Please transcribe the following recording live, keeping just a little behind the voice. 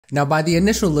Now, by the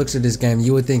initial looks of this game,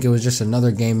 you would think it was just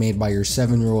another game made by your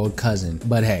 7-year-old cousin.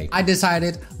 But hey, I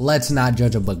decided, let's not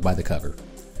judge a book by the cover.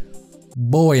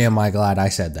 Boy, am I glad I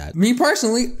said that. Me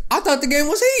personally, I thought the game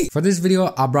was heat. For this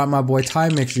video, I brought my boy Ty.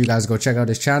 Make sure you guys go check out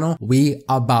his channel. We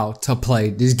about to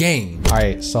play this game. All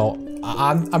right, so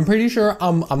I'm pretty sure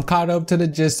I'm caught up to the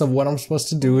gist of what I'm supposed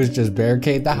to do is just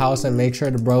barricade the house and make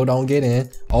sure the bro don't get in.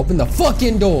 Open the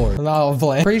fucking door. No, I'm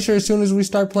playing. Pretty sure as soon as we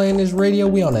start playing this radio,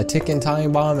 we on a ticking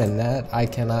time bomb, and that I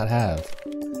cannot have.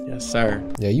 Yes, sir.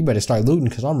 Yeah, you better start looting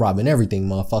because I'm robbing everything,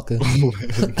 motherfucker.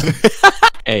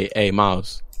 Hey,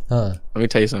 Miles. Huh? Let me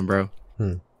tell you something, bro.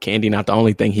 Candy not the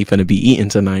only thing he finna be eating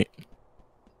tonight.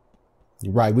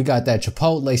 You're right. We got that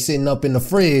Chipotle sitting up in the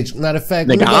fridge. Matter of fact,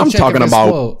 nigga, I'm talking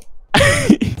about.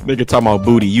 Nigga talking about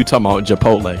booty. You talking about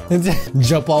Chipotle?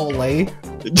 Chipotle.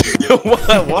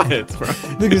 what, bro?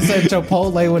 Nigga said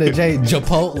Chipotle with a J.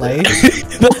 Chipotle.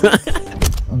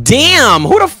 Damn.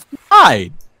 Who the f***? Why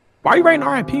are you writing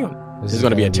R.I.P. on? This is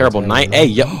gonna be a terrible night. Hey,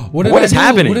 yo, what is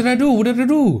happening? What did I do? What did I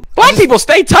do? Black people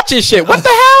stay touching shit. What the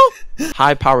hell?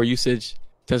 High power usage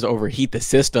tends to overheat the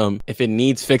system. If it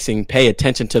needs fixing, pay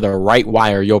attention to the right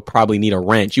wire. You'll probably need a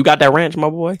wrench. You got that wrench, my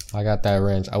boy? I got that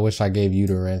wrench. I wish I gave you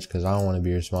the wrench because I don't want to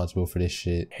be responsible for this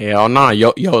shit. Hell nah.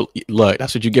 Yo, look,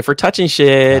 that's what you get for touching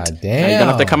shit. God damn. Now you're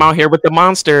gonna have to come out here with the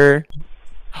monster.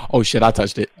 Oh shit, I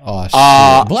touched it. Oh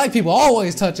shit. Black people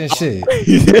always touching shit.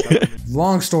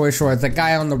 Long story short, the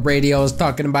guy on the radio is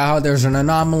talking about how there's an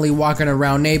anomaly walking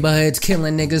around neighborhoods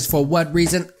killing niggas for what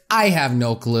reason? I have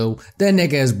no clue. The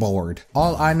nigga is bored.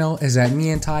 All I know is that me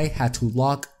and Ty had to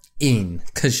lock in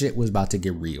cause shit was about to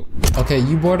get real. Okay,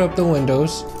 you board up the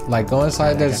windows. Like go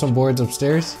inside, there's some boards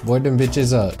upstairs. Board them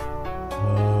bitches up.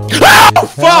 Oh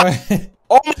fuck!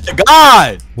 Oh my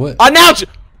god! What? Announce.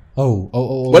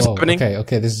 What's happening?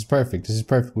 Okay, this is perfect. This is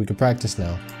perfect. We can practice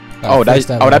now. Right,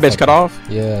 that bitch cut off?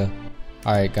 Yeah.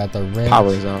 Alright, got the wrench. Power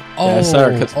is out. Oh, yes,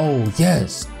 sir. Oh,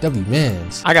 yes.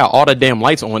 W-mans. I got all the damn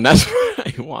lights on. That's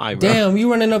right. Why, bro? Damn,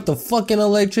 you running up the fucking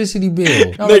electricity bill.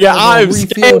 Nigga, I'm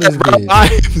scared, bro.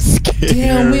 I'm scared.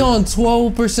 Damn, we on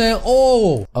 12%.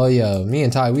 Oh, yeah. Me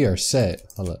and Ty, we are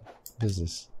set. Hold up. What is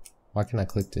this? Why can't I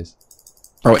click this?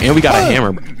 Bro, and we got a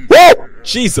hammer. Whoa!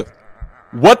 Jesus.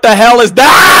 What the hell is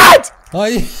that? Oh,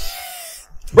 yeah.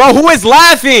 Bro, who is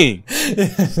laughing?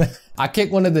 I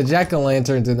kicked one of the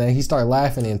jack-o'-lanterns and then he started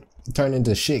laughing and turned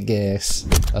into shit gas.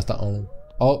 That's the only.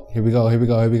 Oh, here we go. Here we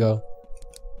go. Here we go.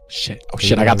 Shit. Oh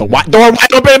shit! I got the door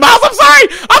wide open. Mouse, I'm sorry.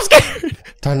 I'm scared.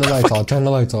 Turn the lights off. Turn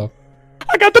the lights off.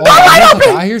 I got the door wide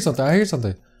open. I hear something. I hear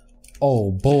something.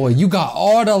 Oh boy, you got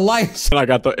all the lights. And I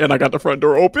got the front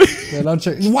door open. Man,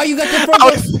 why you got the front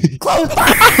door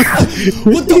closed?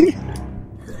 What the?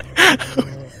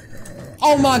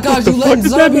 Oh my gosh, you letting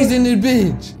zombies in this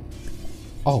bitch.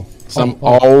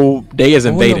 They is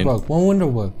invading. One window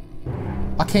broke.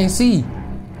 I can't see.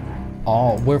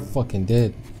 Oh, we're fucking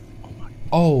dead.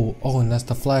 Oh, and that's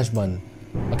the flash button.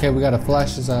 Okay, we gotta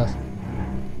flash his ass.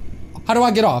 How do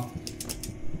I get off?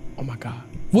 Oh my god.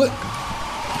 What?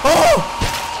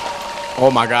 Oh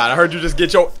my god, I heard you just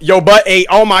get your butt ate.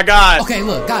 Oh my god. Okay,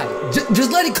 look, got it.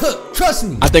 Just let it cook. Trust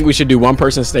me. I think we should do one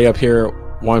person stay up here,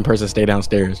 one person stay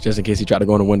downstairs, just in case you try to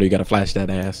go in the window. You gotta flash that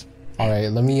ass. All right,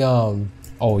 let me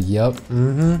Oh, yep.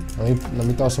 Let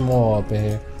me throw some more up in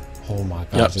here. Oh my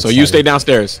god. Yep. So you stay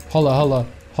downstairs. Hold on.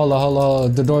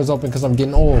 The door's open because I'm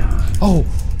getting old. Oh,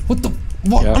 what the?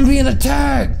 What? Yep. I'm being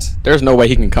attacked. There's no way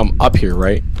he can come up here,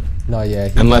 right? No,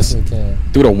 yeah. Unless can.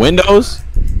 Through the windows.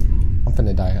 I'm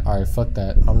finna die. All right, fuck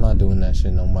that. I'm not doing that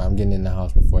shit no more. I'm getting in the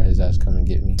house before his ass come and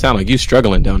get me. Sound like you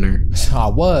struggling down there. I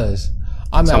was.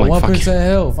 I'm at 1%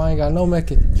 health. I ain't got no mech.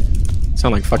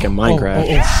 Sound like fucking Minecraft.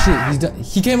 Oh shit!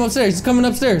 He came upstairs. He's coming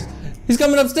upstairs. He's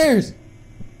coming upstairs.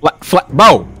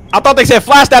 Bro, I thought they said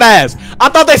flash that ass. I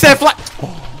thought they said flash.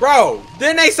 Bro,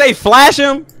 didn't they say flash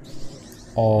him?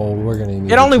 Oh, we're gonna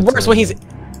need it. Only works when he's.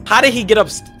 How did he get up?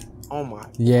 Oh my.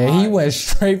 Yeah, God. He went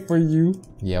straight for you.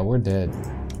 Yeah, we're dead.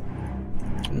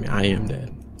 I mean, I am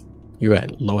dead. You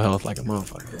at low health like a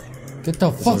motherfucker. Get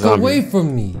the fuck away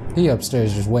from me. He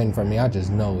upstairs just waiting for me. I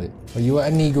just know it. Are you a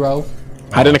Negro?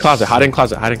 Hide in the closet. Hide in the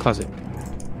closet. Hide in the closet.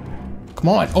 Come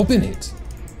on, open it.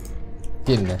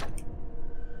 Get in there.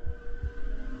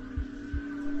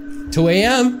 2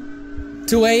 a.m.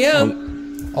 2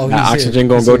 a.m. Oh, he's oxygen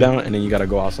gonna go down, and then you gotta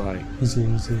go outside. He's here.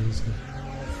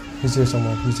 He's here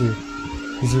somewhere. He's here.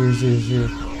 He's here.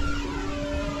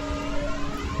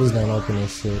 He's gonna open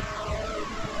this shit.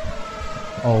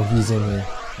 Oh, he's in here.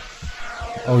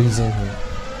 Oh, he's in here.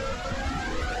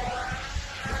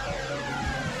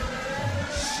 Oh,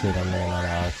 shit, I'm running out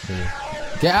of oxygen.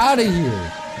 Get out of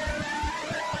here!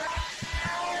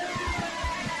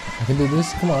 can do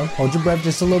this. Come on. Hold your breath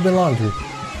just a little bit longer.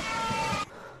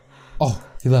 Oh,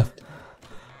 he left.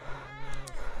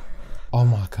 Oh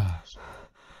my gosh.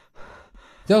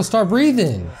 Yo, start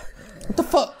breathing. What the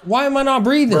fuck? Why am I not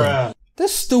breathing? Bruh.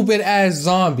 This stupid ass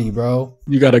zombie, bro.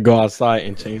 You gotta go outside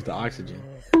and change the oxygen.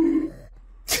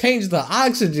 Change the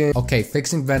oxygen. Okay,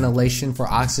 fixing ventilation for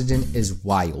oxygen is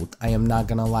wild. I am not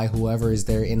gonna lie, whoever is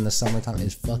there in the summertime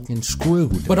is fucking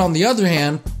screwed. But on the other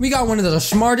hand, we got one of the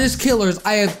smartest killers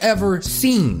I have ever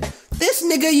seen. This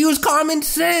nigga used common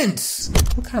sense.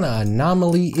 What kind of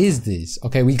anomaly is this?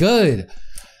 Okay, we good.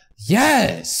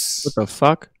 Yes. What the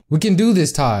fuck? We can do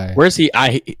this, Ty. Where's he?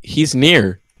 He's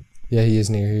near. Yeah, he is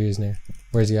near. He is near.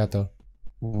 Where's he at though?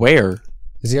 Where?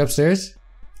 Is he upstairs?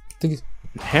 I think he's...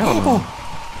 Hell no.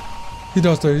 He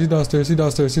downstairs. He downstairs. He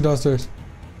downstairs. He downstairs.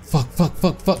 Fuck.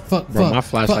 Bro, my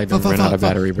flashlight done ran out of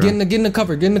battery, bro. Get in the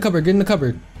cupboard. Get in the cupboard. Get in the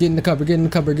cupboard. Get in the cupboard. Get in the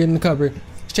cupboard. Get in the cupboard.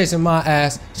 He's chasing my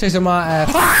ass. Chasing my ass.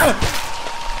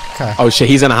 Okay. Oh shit,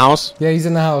 he's in the house? Yeah, he's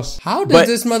in the house. How does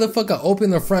this motherfucker open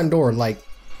the front door? Like,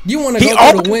 you want to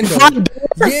go through the window?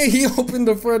 Yeah, he opened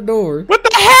the front door. What the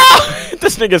hell?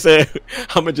 This nigga said,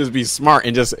 I'm gonna just be smart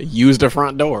and just use the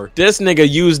front door. This nigga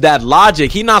used that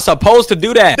logic. He not supposed to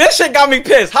do that. This shit got me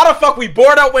pissed. How the fuck we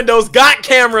board up windows, got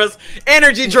cameras,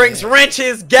 energy drinks,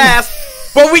 wrenches, gas,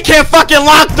 but we can't fucking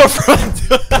lock the front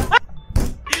door?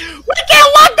 We can't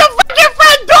lock the fucking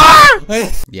front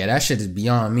door! Yeah, that shit is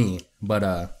beyond me. But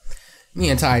me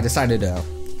and Ty decided to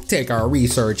take our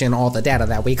research and all the data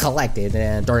that we collected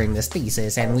during this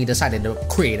thesis, and we decided to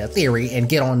create a theory and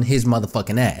get on his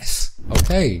motherfucking ass.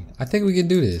 Okay, I think we can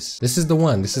do this. This is the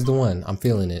one. This is the one. I'm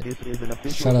feeling it.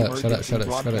 Shut up.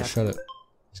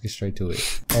 Let's get straight to it.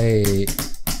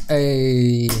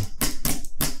 Hey.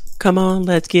 Come on,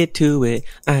 let's get to it.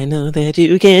 I know that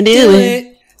you can do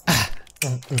it.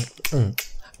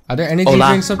 Are there energy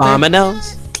drinks up there?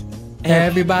 Dominoes.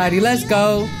 Everybody, let's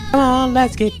go. Come on,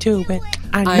 let's get to it.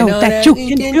 I know that you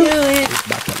can do it.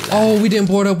 Oh, we didn't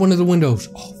board up one of the windows.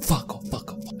 Oh, fuck.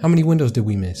 How many windows did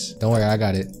we miss? Don't worry, I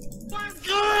got it.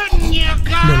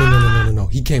 No.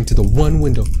 He came to the one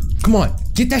window. Come on,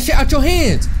 get that shit out your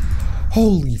hands.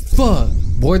 Holy fuck.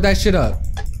 Board that shit up.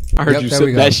 I heard you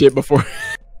sip that shit before.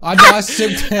 I know I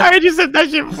sipped that. I heard you sip that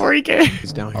shit before he came.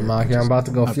 He's down here. I'm out here. I'm about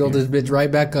to go fuel this bitch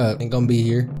right back up. Ain't gonna be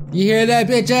here. You hear that,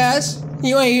 bitch ass?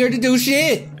 You ain't here to do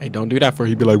shit. Hey, don't do that for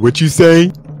he be like, what you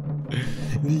say?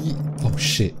 Oh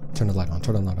shit. Turn the light on.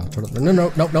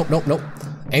 No.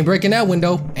 Ain't breaking that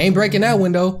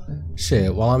window.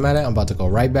 Shit, while I'm at it, I'm about to go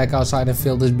right back outside and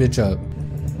fill this bitch up.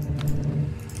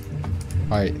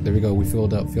 Alright, there we go. We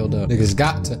filled up. Niggas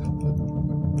got to...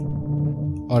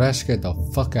 Oh, that scared the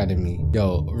fuck out of me.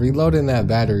 Yo, reloading that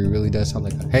battery really does sound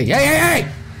like... Hey! Get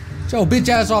your bitch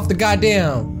ass off the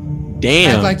goddamn...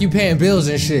 Damn. Act like you paying bills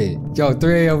and shit. Yo,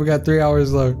 3 a.m. We got 3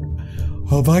 hours left.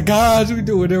 Oh my gosh, we're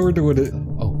doing it.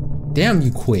 Oh, damn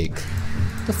you quick.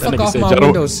 The fuck off my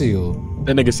windowsill.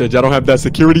 That nigga said, y'all don't have that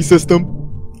security system?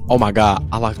 Oh my god,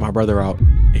 I locked my brother out.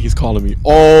 And he's calling me.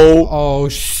 Oh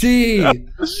shit.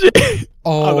 Shit.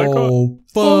 Oh,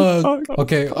 fuck.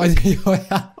 Okay.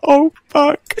 Oh,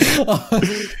 fuck.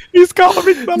 He's calling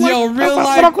me. Yo, real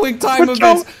life quick time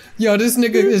events. Yo, this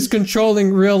nigga is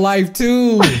controlling real life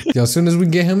too. Yo, as soon as we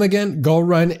get him again, go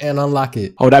run and unlock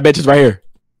it. Oh, that bitch is right here.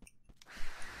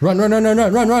 Run.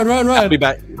 I'll be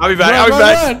back.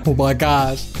 Run. Oh my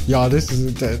gosh. Yo, this is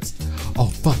intense. Oh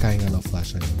fuck, I ain't got no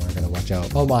flashlight anymore. I gotta watch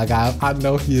out. Oh my god, I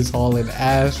know he is hauling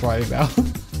ass right now.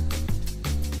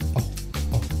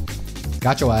 Oh.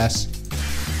 Got your ass.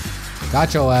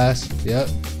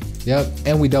 Yep.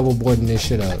 And we double boarding this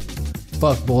shit up.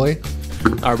 Fuck, boy.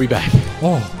 Alright, we back.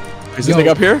 Oh. Is this nigga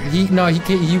up here? He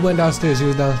went downstairs. He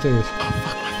was downstairs. Oh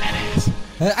fuck, my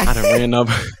fat ass. I done ran up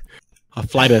a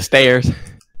flight of stairs.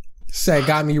 Say,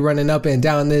 got me running up and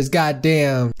down this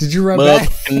goddamn. Did you run back?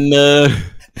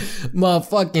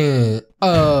 Motherfucking.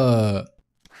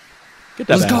 Get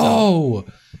that let's go.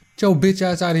 Get your bitch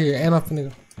ass out of here. And I'm finna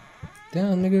go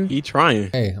down, nigga. He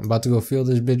trying. Hey, I'm about to go fill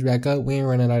this bitch back up. We ain't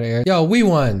running out of air. Yo, we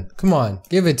won. Come on.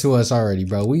 Give it to us already,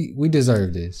 bro. We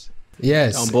deserve this.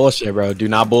 Yes. Don't bullshit, bro. Do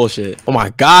not bullshit. Oh my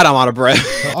god, I'm out of breath.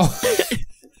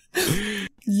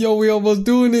 Yo, we almost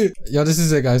doing it. Yo, this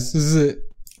is it, guys. This is it.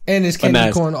 And it's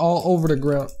candy corn all over the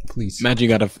ground. Please. Imagine you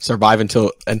gotta survive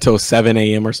until 7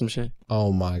 a.m. or some shit.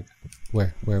 Oh my.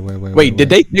 Where? Wait, did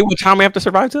they what time we have to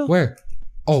survive till? Where?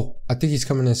 Oh, I think he's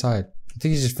coming inside. I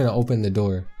think he's just finna open the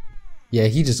door. Yeah,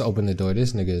 he just opened the door.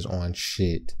 This nigga is on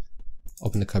shit.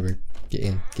 Open the cupboard. Get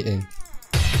in.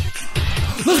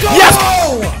 Let's go! Yes!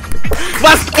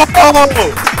 Let's go!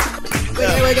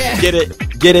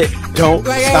 Get it. Don't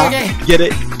stop. Get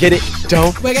it. Get it?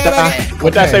 Don't stop.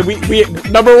 What that say? Okay. We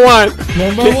number one.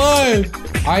 Number one.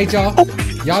 All right, y'all.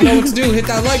 Y'all know what to do. Hit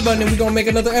that like button and we gonna make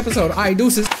another episode. All right,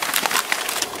 deuces.